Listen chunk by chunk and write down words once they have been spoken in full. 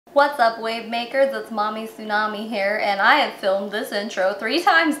What's up, wave makers? It's Mommy Tsunami here, and I have filmed this intro 3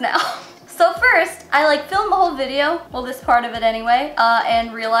 times now. So first, I filmed the whole video, well this part of it anyway,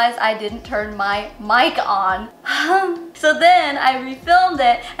 and realized I didn't turn my mic on. So then I refilmed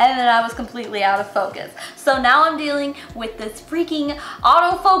it, and then I was completely out of focus. So now I'm dealing with this freaking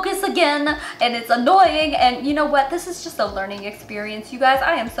autofocus again, and it's annoying, and you know what? This is just a learning experience, you guys.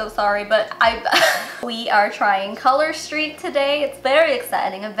 I am so sorry, but we are trying ColorStreet today. It's very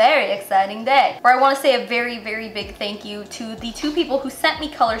exciting, a very exciting day. Where I want to say a very, very big thank you to the 2 people who sent me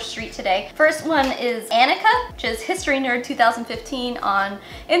ColorStreet today. First one is Annika, which is History Nerd 2015 on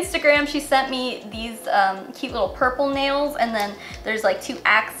Instagram. She sent me these cute little purple nails, and then there's 2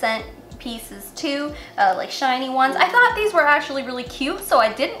 accent pieces too, shiny ones. I thought these were actually really cute, so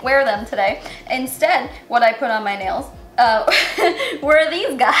I didn't wear them today. Instead, what I put on my nails were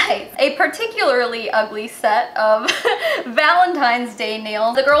these guys. A particularly ugly set of Valentine's Day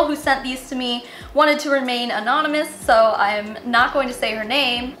nails. The girl who sent these to me wanted to remain anonymous, so I'm not going to say her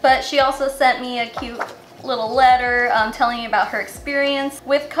name, but she also sent me a cute little letter telling me about her experience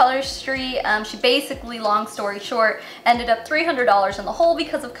with ColorStreet. She basically, long story short, ended up $300 in the hole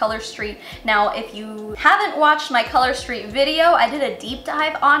because of ColorStreet. Now, if you haven't watched my ColorStreet video, I did a deep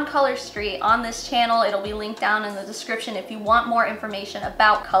dive on ColorStreet on this channel. It'll be linked down in the description if you want more information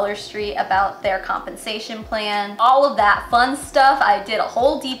about ColorStreet, about their compensation plan, all of that fun stuff. I did a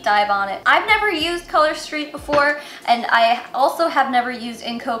whole deep dive on it. I've never used ColorStreet before, and I also have never used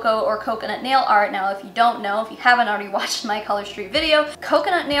InCoco or Coconut Nail Art. Now, if you don't know, if you haven't already watched my ColorStreet video,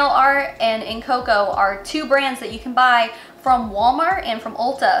 Coconut Nail Art and InCoco are 2 brands that you can buy from Walmart and from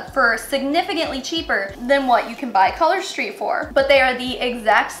Ulta for significantly cheaper than what you can buy ColorStreet for. But they are the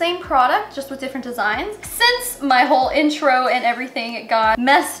exact same product, just with different designs. Since my whole intro and everything got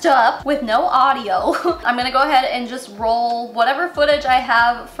messed up with no audio, I'm gonna go ahead and just roll whatever footage I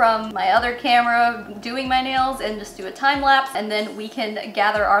have from my other camera doing my nails and just do a time lapse, and then we can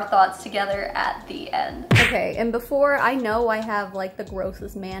gather our thoughts together at the end. Okay, and before, I know I have the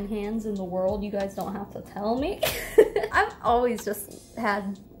grossest man hands in the world. You guys don't have to tell me. I've always just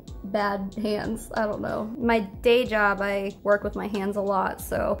had bad hands. I don't know. My day job, I work with my hands a lot,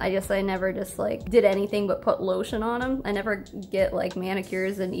 so I never just did anything but put lotion on them. I never get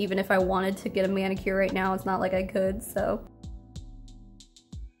manicures, and even if I wanted to get a manicure right now, it's not like I could, so.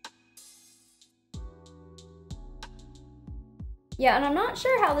 Yeah, and I'm not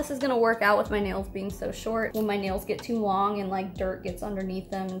sure how this is gonna work out with my nails being so short. When my nails get too long and dirt gets underneath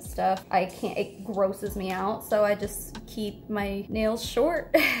them and stuff, I can't, it grosses me out, so I just keep my nails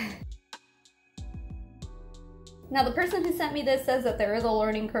short. Now, the person who sent me this says that there is a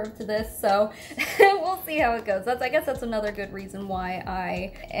learning curve to this, so we'll see how it goes. I guess that's another good reason why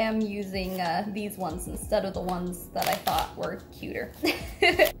I am using these ones instead of the ones that I thought were cuter.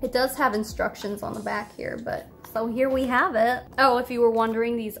 It does have instructions on the back here, but so here we have it. Oh, if you were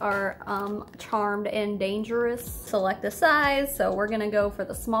wondering, these are Charmed and Dangerous. Select a size, so we're gonna go for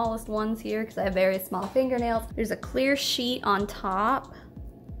the smallest ones here because I have very small fingernails. There's a clear sheet on top,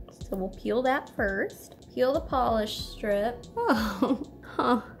 so we'll peel that first. Peel the polish strip. Oh,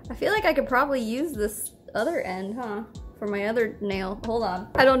 huh. I feel like I could probably use this other end, huh? For my other nail. Hold on.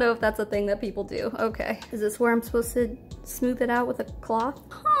 I don't know if that's a thing that people do. Okay. Is this where I'm supposed to smooth it out with a cloth?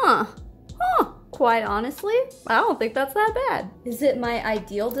 Huh. Huh. Quite honestly, I don't think that's that bad. Is it my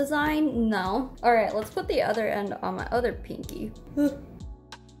ideal design? No. All right, let's put the other end on my other pinky.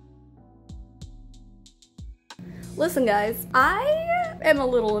 Listen guys, I am a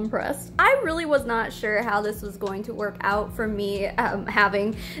little impressed. I really was not sure how this was going to work out for me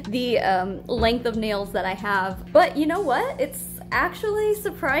having the length of nails that I have, but you know what? It's actually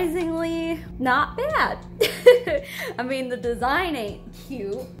surprisingly not bad. I mean, the design ain't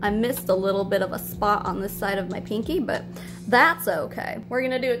cute. I missed a little bit of a spot on this side of my pinky, but that's okay. We're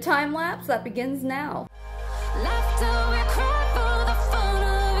gonna do a time lapse that begins now.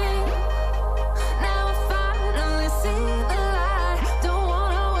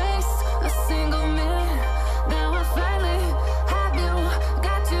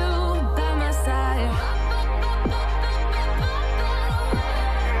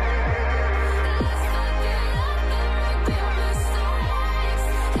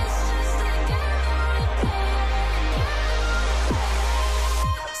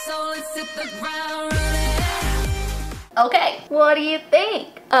 Okay, what do you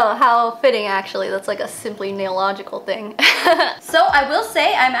think? Oh, how fitting actually. That's a simply nailogical thing. So I will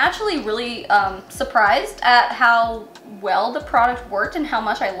say I'm actually really surprised at how well the product worked and how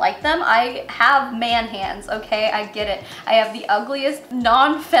much I like them. I have man hands, okay? I get it. I have the ugliest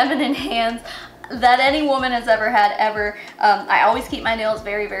non-feminine hands that any woman has ever had ever. I always keep my nails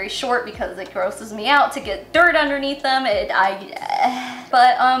very, very short because it grosses me out to get dirt underneath them.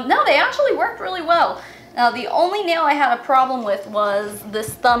 But no, they actually worked really well. Now the only nail I had a problem with was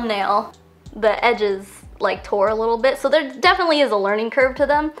this thumbnail. The edges like tore a little bit, so there definitely is a learning curve to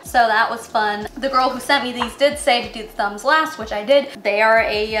them, so that was fun. The girl who sent me these did say to do the thumbs last, which I did. They are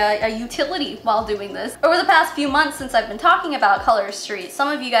a utility while doing this. Over the past few months since I've been talking about ColorStreet, some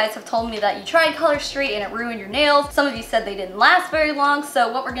of you guys have told me that you tried ColorStreet and it ruined your nails. Some of you said they didn't last very long,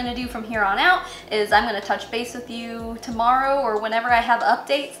 so what we're gonna do from here on out is I'm gonna touch base with you tomorrow or whenever I have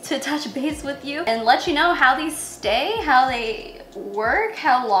updates to touch base with you and let you know how these stay, how they work,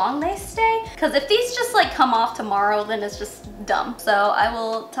 how long they stay, because if these just like come off tomorrow, then it's just dumb. So I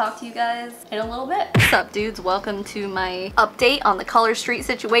will talk to you guys in a little bit. What's up, dudes? Welcome to my update on the ColorStreet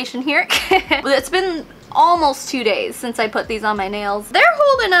situation here. It's been almost 2 days since I put these on my nails. They're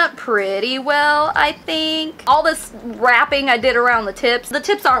holding up pretty well, I think. All this wrapping I did around the tips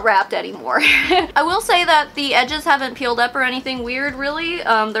aren't wrapped anymore. I will say that the edges haven't peeled up or anything weird, really.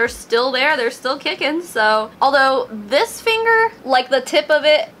 They're still there, they're still kicking, so. Although this finger, like the tip of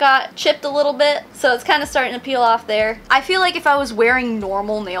it got chipped a little bit, so it's kind of starting to peel off there. I feel like if I was wearing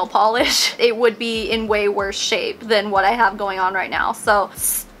normal nail polish, it would be in way worse shape than what I have going on right now. So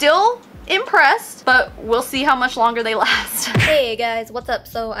still impressed, but we'll see how much longer they last. Hey guys, what's up?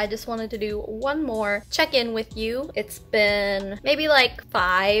 So I just wanted to do one more check-in with you. It's been maybe like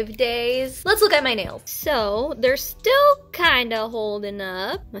 5 days. Let's look at my nails. So they're still kind of holding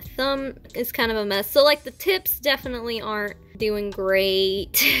up. My thumb is kind of a mess. So like the tips definitely aren't doing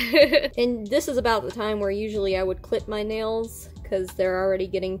great. And this is about the time where usually I would clip my nails because they're already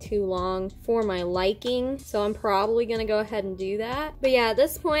getting too long for my liking, so I'm probably gonna go ahead and do that. But yeah, at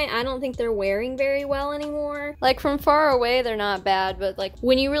this point, I don't think they're wearing very well anymore. Like from far away, they're not bad, but like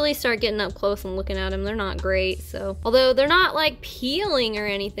when you really start getting up close and looking at them, they're not great. So although they're not like peeling or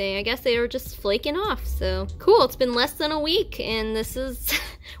anything, I guess they were just flaking off. So cool, it's been less than a week and this is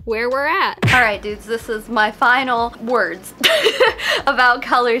where we're at. All right, dudes, this is my final words about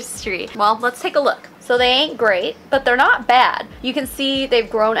ColorStreet. Well, let's take a look. So they ain't great, but they're not bad. You can see they've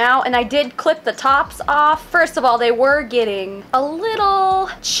grown out, and I did clip the tops off. First of all, they were getting a little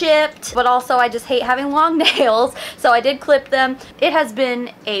chipped, but also I just hate having long nails, so I did clip them. It has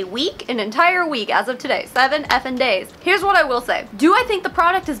been a week, an entire week as of today, 7 effing days. Here's what I will say. Do I think the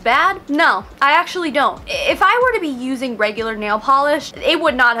product is bad? No, I actually don't. If I were to be using regular nail polish, it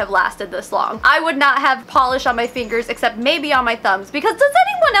would not have lasted this long. I would not have polish on my fingers except maybe on my thumbs, because does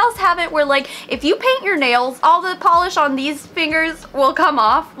anyone else have it where like if you paint your nails, all the polish on these fingers will come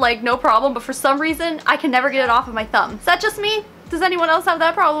off like no problem, but for some reason I can never get it off of my thumb? Is that just me? Does anyone else have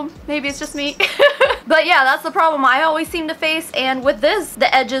that problem? Maybe it's just me. But yeah, that's the problem I always seem to face, and with this,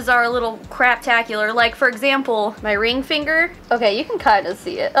 the edges are a little craptacular. Like for example, my ring finger. Okay, you can kind of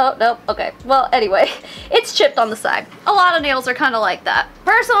see it. Oh, nope, okay. Well, anyway, it's chipped on the side. A lot of nails are kind of like that.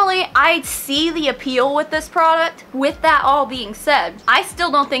 Personally, I see the appeal with this product. With that all being said, I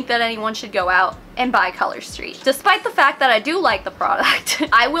still don't think that anyone should go out and buy ColorStreet. Despite the fact that I do like the product,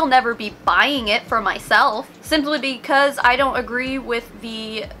 I will never be buying it for myself simply because I don't agree with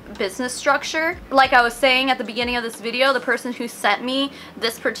the business structure. Like I was saying at the beginning of this video, the person who sent me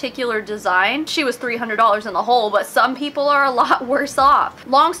this particular design, she was $300 in the hole, but some people are a lot worse off.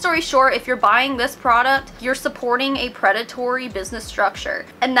 Long story short, if you're buying this product, you're supporting a predatory business structure,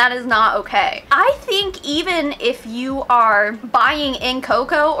 and that is not okay. I think even if you are buying In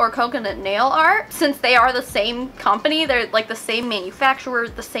Coco or Coconut Nail Art, since they are the same company, they're like the same manufacturer,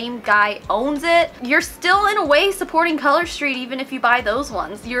 the same guy owns it, you're still in a way supporting ColorStreet even if you buy those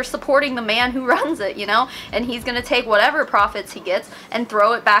ones. You're supporting the man who runs it, you know, and he's gonna take whatever profits he gets and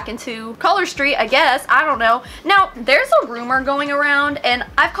throw it back into ColorStreet, I guess. I don't know. Now, there's a rumor going around, and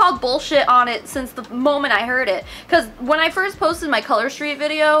I've called bullshit on it since the moment I heard it, because when I first posted my ColorStreet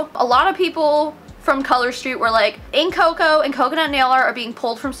video, a lot of people from ColorStreet were like, In Coco and Coconut Nail Art are being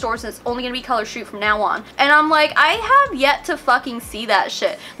pulled from stores and it's only gonna be ColorStreet from now on. And I'm like, I have yet to fucking see that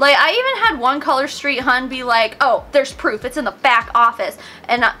shit. Like, I even had one ColorStreet hun be like, oh, there's proof, it's in the back office.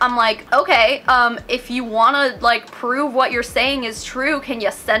 And I'm like, okay, if you wanna like prove what you're saying is true, can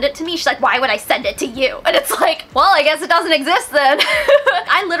you send it to me? She's like, why would I send it to you? And it's like, well, I guess it doesn't exist then.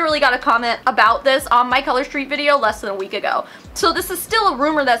 I literally got a comment about this on my ColorStreet video less than a week ago. So this is still a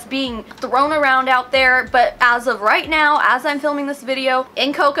rumor that's being thrown around out there, but as of right now, as I'm filming this video,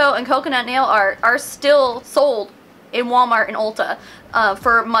 In Coco and Coconut Nail Art are still sold in Walmart and Ulta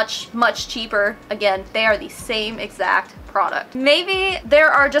for much, much cheaper. Again, they are the same exact product. Maybe there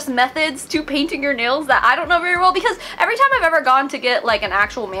are just methods to painting your nails that I don't know very well, because every time I've ever gone to get like an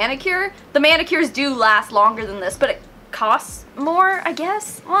actual manicure, the manicures do last longer than this, but it costs more, I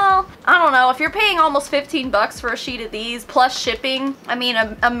guess. Well, I don't know. If you're paying almost 15 bucks for a sheet of these plus shipping, I mean,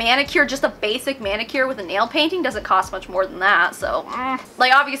 a manicure, just a basic manicure with a nail painting doesn't cost much more than that. So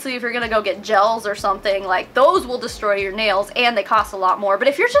like, obviously if you're gonna go get gels or something, like those will destroy your nails and they cost a lot more. But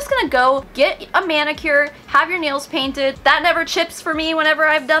if you're just gonna go get a manicure, have your nails painted, that never chips for me whenever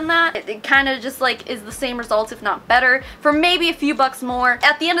I've done that. It kind of just like is the same results, if not better, for maybe a few bucks more.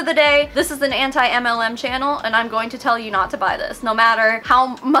 At the end of the day, this is an anti-MLM channel, and I'm going to tell you not to buy this, no matter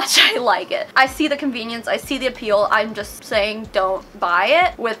how much I like it. I see the convenience, I see the appeal, I'm just saying don't buy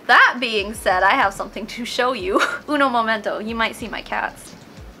it. With that being said, I have something to show you. Uno momento, you might see my cats.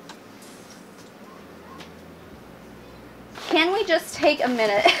 Can we just take a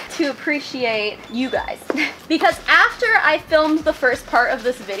minute to appreciate you guys? Because after I filmed the first part of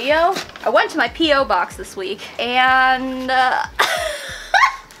this video, I went to my P.O. box this week, and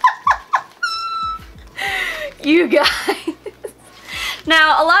you guys.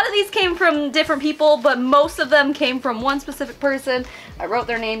 Now, a lot of these came from different people, but most of them came from one specific person. I wrote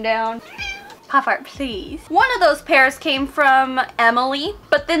their name down. Pop art, please. One of those pairs came from Emily,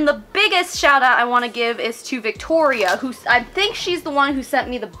 but then the biggest shout out I want to give is to Victoria, who I think she's the one who sent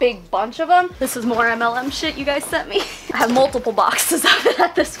me the big bunch of them. This is more MLM shit you guys sent me. I have multiple boxes of it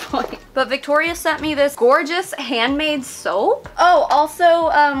at this point. But Victoria sent me this gorgeous handmade soap. Oh, also,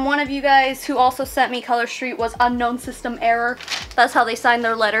 one of you guys who also sent me ColorStreet was Unknown System Error. That's how they signed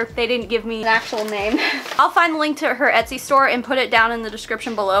their letter. They didn't give me an actual name. I'll find the link to her Etsy store and put it down in the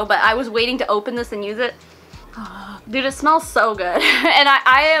description below, but I was waiting to open this and use it. Dude, it smells so good. And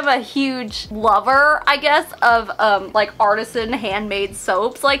I am a huge lover, I guess, of like artisan handmade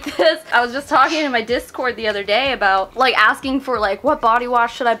soaps like this. I was just talking in my Discord the other day about like asking for like, what body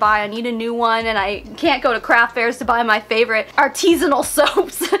wash should I buy? I need a new one, and I can't go to craft fairs to buy my favorite artisanal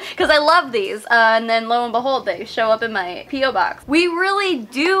soaps because I love these. And then lo and behold, they show up in my P.O. box. We really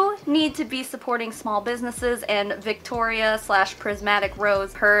do need to be supporting small businesses, and Victoria / Prismatic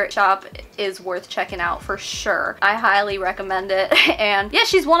Rose, her shop is worth checking out for sure. I highly recommend it. And yeah,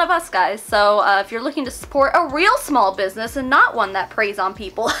 she's one of us, guys. So if you're looking to support a real small business and not one that preys on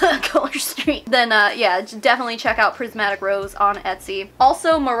people, ColorStreet, then yeah, definitely check out Prismatic Rose on Etsy.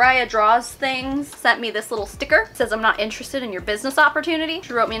 Also, Mariah Draws Things sent me this little sticker. It says, I'm not interested in your business opportunity.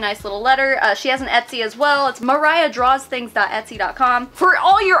 She wrote me a nice little letter. She has an Etsy as well. It's mariahdrawsthings.etsy.com. For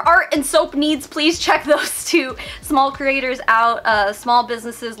all your art and soap needs, please check those two small creators out. Small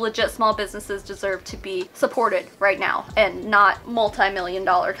businesses, legit small businesses, deserve to be supported right now, and not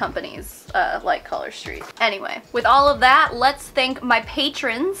multi-million-dollar companies like ColorStreet. Anyway, with all of that, let's thank my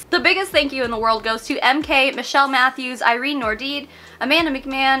patrons. The biggest thank you in the world goes to MK, Michelle Matthews, Irene Nordid, Amanda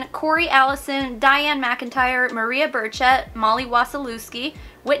McMahon, Corey Allison, Diane McIntyre, Maria Burchett, Molly Wasilewski,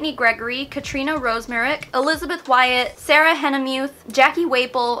 Whitney Gregory, Katrina Rosemerick, Elizabeth Wyatt, Sarah Hennemuth, Jackie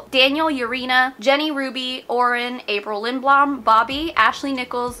Waple, Daniel Urena, Jenny Ruby, Oren, April Lindblom, Bobby, Ashley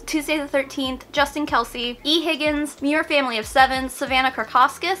Nichols, Tuesday the 13th, Justin Kelsey, E. Higgins, Muir Family of 7, Savannah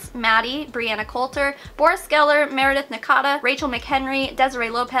Karkoskis, Maddie, Brianna Coulter, Boris Geller, Meredith Nakata, Rachel McHenry,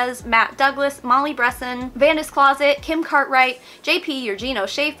 Desiree Lopez, Matt Douglas, Molly Bresson, Vandis Closet, Kim Cartwright, JP Eugenio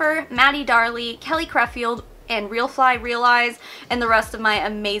Schaefer, Maddie Darley, Kelly Creffield, and Realfly Realize, and the rest of my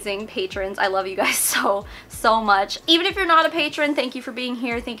amazing patrons. I love you guys so much. Even if you're not a patron, thank you for being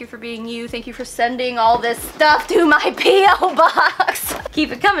here. Thank you for being you. Thank you for sending all this stuff to my P.O. box.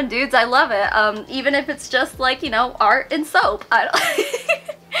 Keep it coming, dudes. I love it. Even if it's just like, you know, art and soap. I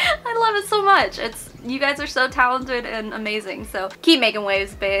love it so much. You guys are so talented and amazing. So keep making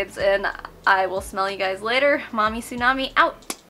waves, babes, and I will smell you guys later. Mommy Tsunami out.